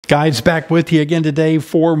Guys, back with you again today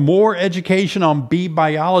for more education on bee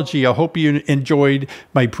biology. I hope you enjoyed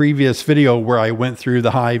my previous video where I went through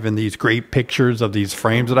the hive and these great pictures of these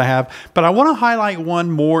frames that I have. But I want to highlight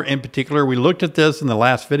one more in particular. We looked at this in the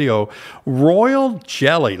last video. Royal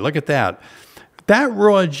jelly. Look at that. That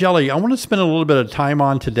royal jelly, I want to spend a little bit of time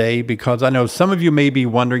on today because I know some of you may be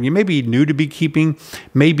wondering, you may be new to beekeeping,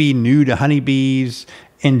 maybe new to honeybees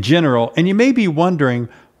in general, and you may be wondering,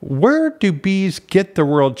 where do bees get the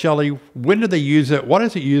royal jelly? When do they use it? What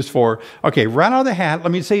is it used for? Okay, right out of the hat,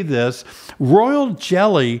 let me say this. Royal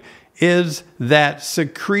jelly is that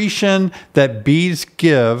secretion that bees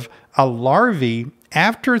give a larvae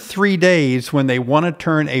after 3 days when they want to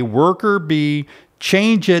turn a worker bee,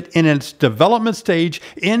 change it in its development stage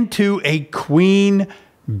into a queen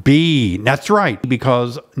bee. That's right,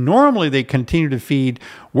 because normally they continue to feed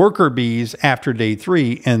worker bees after day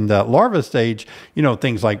 3 in the larva stage, you know,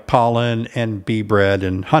 things like pollen and bee bread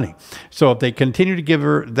and honey. So if they continue to give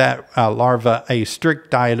her that larva a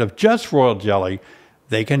strict diet of just royal jelly,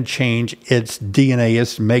 they can change its DNA,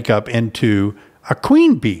 its makeup into a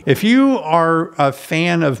queen bee. If you are a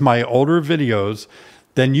fan of my older videos,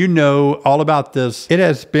 then you know all about this. It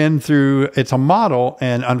has been through, it's a model,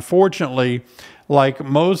 and unfortunately, like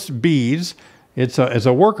most bees, it's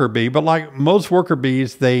a worker bee, but like most worker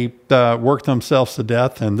bees, they work themselves to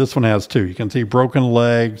death, and this one has too. You can see broken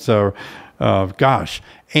legs, or gosh.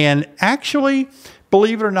 And actually,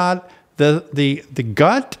 believe it or not, the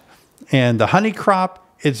gut and the honey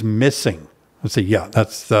crop is missing. Let's see, yeah,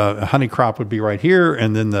 that's the honey crop would be right here,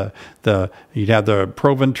 and then you'd have the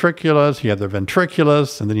proventriculus, you have the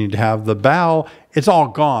ventriculus, and then you'd have the bow. It's all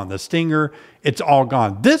gone. The stinger, it's all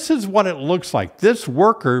gone. This is what it looks like. This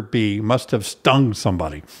worker bee must have stung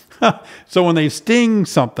somebody. So when they sting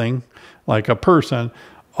something, like a person,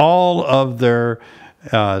 all of their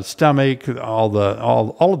stomach, all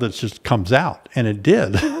of this just comes out, and it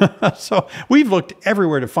did. So we've looked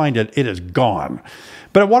everywhere to find it. It is gone.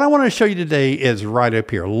 But what I want to show you today is right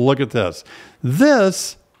up here. Look at this.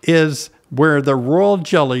 This is where the royal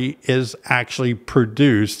jelly is actually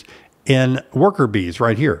produced in worker bees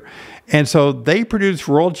right here. And so they produce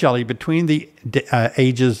royal jelly between the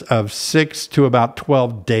ages of 6 to about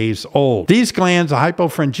 12 days old. These glands, the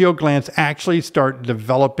hypopharyngeal glands, actually start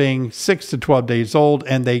developing 6 to 12 days old,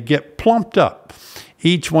 and they get plumped up.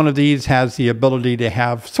 Each one of these has the ability to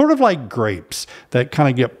have sort of like grapes that kind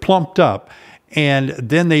of get plumped up. And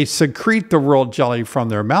then they secrete the royal jelly from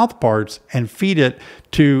their mouth parts and feed it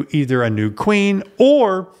to either a new queen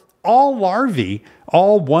or all larvae,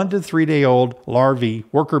 all 1 to 3 day old larvae,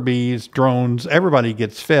 worker bees, drones, everybody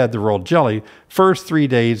gets fed the royal jelly first 3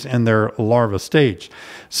 days in their larva stage.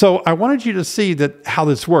 So I wanted you to see that how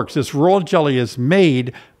this works. This royal jelly is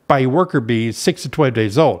made by worker bees 6 to 12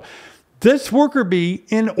 days old. This worker bee,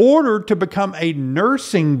 in order to become a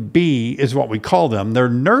nursing bee, is what we call them. They're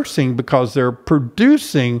nursing because they're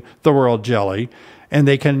producing the royal jelly, and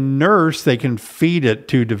they can nurse, they can feed it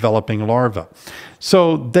to developing larvae.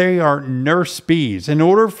 So they are nurse bees. In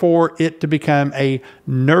order for it to become a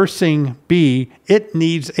nursing bee, it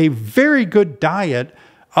needs a very good diet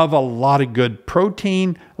of a lot of good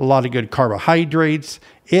protein, a lot of good carbohydrates.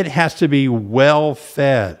 It has to be well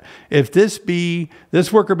fed. If this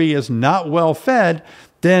worker bee is not well fed,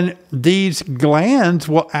 then these glands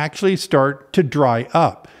will actually start to dry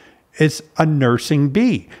up. It's a nursing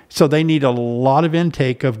bee. So they need a lot of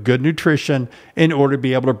intake of good nutrition in order to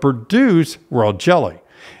be able to produce royal jelly.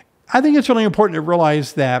 I think it's really important to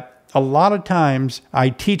realize that a lot of times I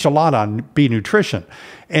teach a lot on bee nutrition.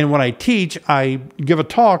 And when I teach, I give a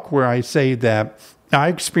talk where I say that I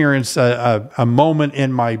experienced a moment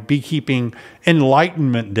in my beekeeping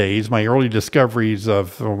enlightenment days, my early discoveries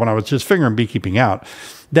of when I was just figuring beekeeping out,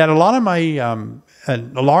 that a lot of my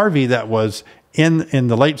larvae that was in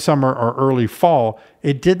the late summer or early fall,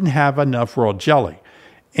 it didn't have enough royal jelly.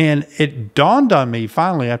 And it dawned on me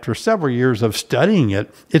finally after several years of studying it,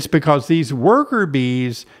 it's because these worker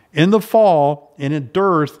bees in the fall in a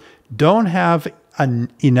dearth don't have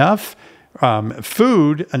enough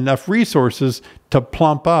food, enough resources to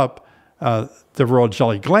plump up the royal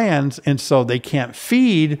jelly glands, and so they can't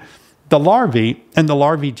feed the larvae, and the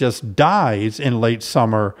larvae just dies in late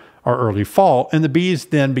summer or early fall, and the bees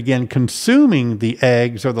then begin consuming the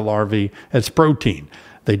eggs or the larvae as protein.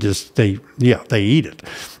 They eat it.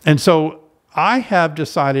 And so I have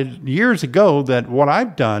decided years ago that what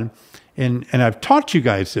I've done, and I've taught you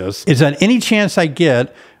guys this, is that any chance I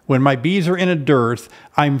get when my bees are in a dearth,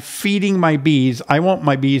 I'm feeding my bees. I want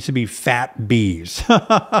my bees to be fat bees.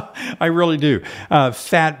 I really do.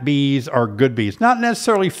 Fat bees are good bees. Not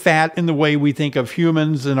necessarily fat in the way we think of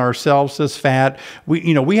humans and ourselves as fat.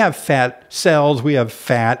 We have fat cells. We have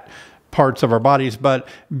fat parts of our bodies, but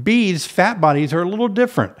bees' fat bodies are a little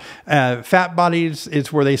different. Fat bodies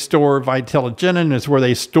is where they store vitellogenin, is where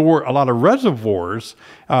they store a lot of reservoirs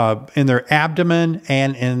in their abdomen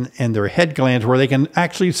and in their head glands, where they can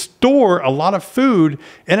actually store a lot of food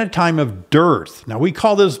in a time of dearth. Now, we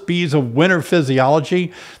call this bees of winter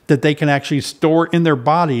physiology, that they can actually store in their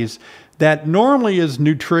bodies that normally is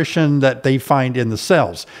nutrition that they find in the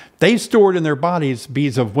cells. They store it in their bodies,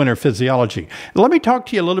 bees of winter physiology. Let me talk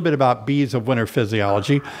to you a little bit about bees of winter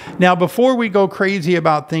physiology. Now, before we go crazy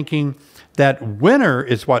about thinking that winter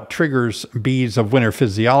is what triggers bees of winter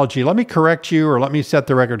physiology, let me correct you, or let me set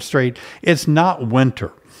the record straight. It's not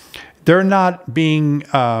winter. They're not being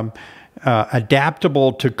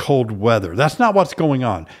adaptable to cold weather. That's not what's going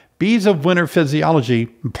on. Bees of winter physiology,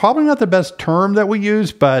 probably not the best term that we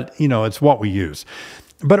use, but it's what we use.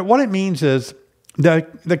 But what it means is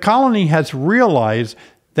the colony has realized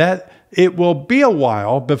that it will be a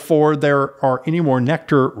while before there are any more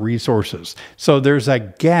nectar resources. So there's a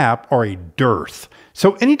gap or a dearth.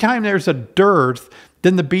 So anytime there's a dearth,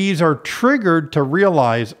 then the bees are triggered to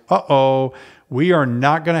realize, uh-oh, we are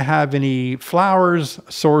not going to have any flowers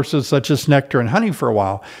sources such as nectar and honey for a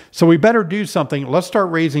while. So we better do something. Let's start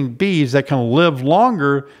raising bees that can live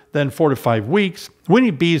longer than 4 to 5 weeks. We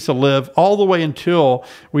need bees to live all the way until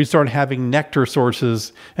we start having nectar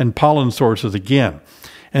sources and pollen sources again.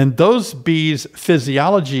 And those bees'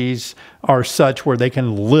 physiologies are such where they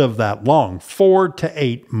can live that long, 4 to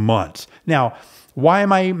 8 months. Now, why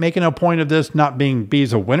am I making a point of this not being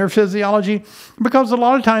bees of winter physiology? Because a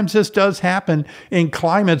lot of times this does happen in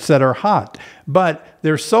climates that are hot, but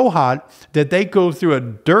they're so hot that they go through a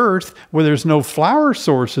dearth where there's no flower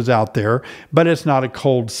sources out there, but it's not a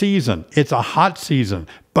cold season. It's a hot season,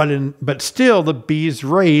 but still the bees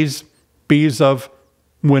raise bees of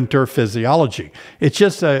winter physiology. It's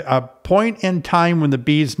just a point in time when the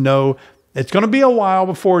bees know it's going to be a while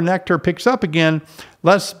before nectar picks up again.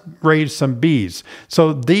 Let's raise some bees.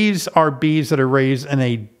 So these are bees that are raised in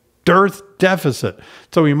a dearth deficit.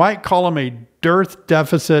 So we might call them a dearth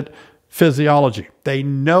deficit physiology. They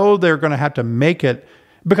know they're going to have to make it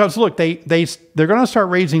because look, they're going to start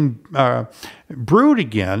raising brood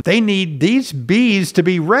again. They need these bees to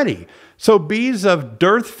be ready. So bees of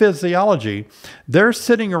dearth physiology, they're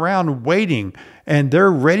sitting around waiting and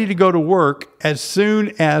they're ready to go to work as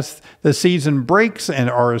soon as the season breaks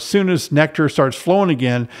or as soon as nectar starts flowing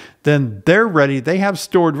again, then they're ready. They have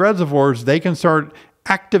stored reservoirs. They can start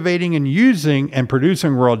activating and using and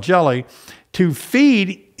producing royal jelly to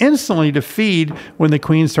feed instantly when the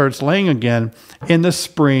queen starts laying again in the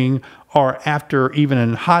spring or after, even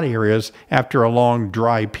in hot areas, after a long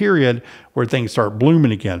dry period where things start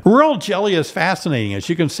blooming again. Royal jelly is fascinating. As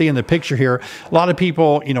you can see in the picture here, a lot of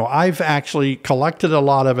people, I've actually collected a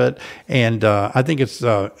lot of it, and I think it's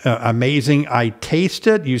amazing. I taste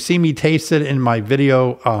it. You see me taste it in my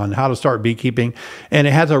video on how to start beekeeping, and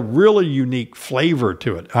it has a really unique flavor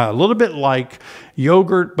to it. A little bit like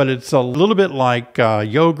yogurt, but it's a little bit like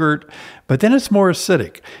yogurt, but then it's more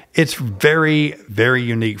acidic. It's very, very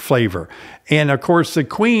unique flavor. And of course, the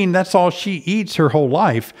queen, that's all she eats her whole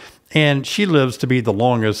life. And she lives to be the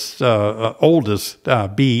longest, oldest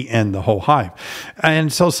bee in the whole hive.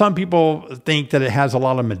 And so some people think that it has a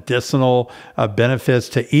lot of medicinal benefits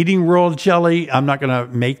to eating royal jelly. I'm not going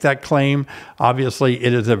to make that claim. Obviously,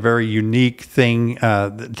 it is a very unique thing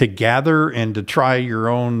to gather and to try your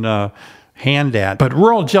own hand at. But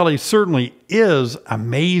royal jelly certainly is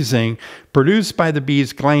amazing, produced by the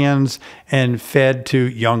bee's glands and fed to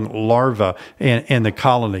young larvae in the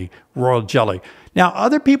colony, royal jelly. Now,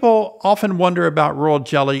 other people often wonder about royal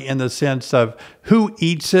jelly in the sense of who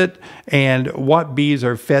eats it and what bees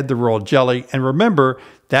are fed the royal jelly. And remember,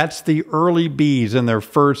 that's the early bees in their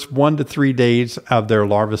first 1 to 3 days of their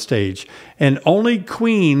larva stage. And only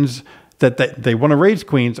queens that they want to raise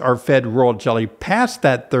queens are fed royal jelly past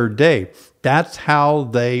that 3rd day. That's how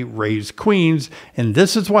they raise queens. And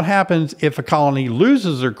this is what happens if a colony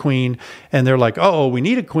loses their queen and they're like, oh, we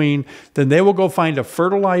need a queen. Then they will go find a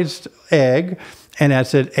fertilized egg. And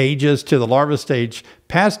as it ages to the larva stage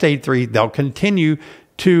past day 3, they'll continue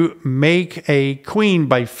to make a queen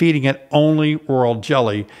by feeding it only royal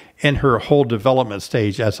jelly in her whole development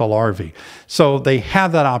stage as a larvae. So they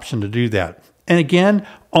have that option to do that. And again,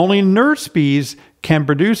 only nurse bees can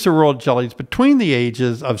produce the royal jellies between the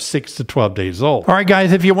ages of 6 to 12 days old. All right,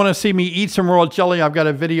 guys, if you want to see me eat some royal jelly, I've got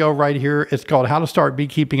a video right here. It's called How to Start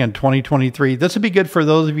Beekeeping in 2023. This would be good for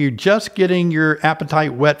those of you just getting your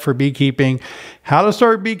appetite whet for beekeeping. How to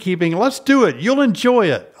start beekeeping. Let's do it. You'll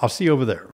enjoy it. I'll see you over there.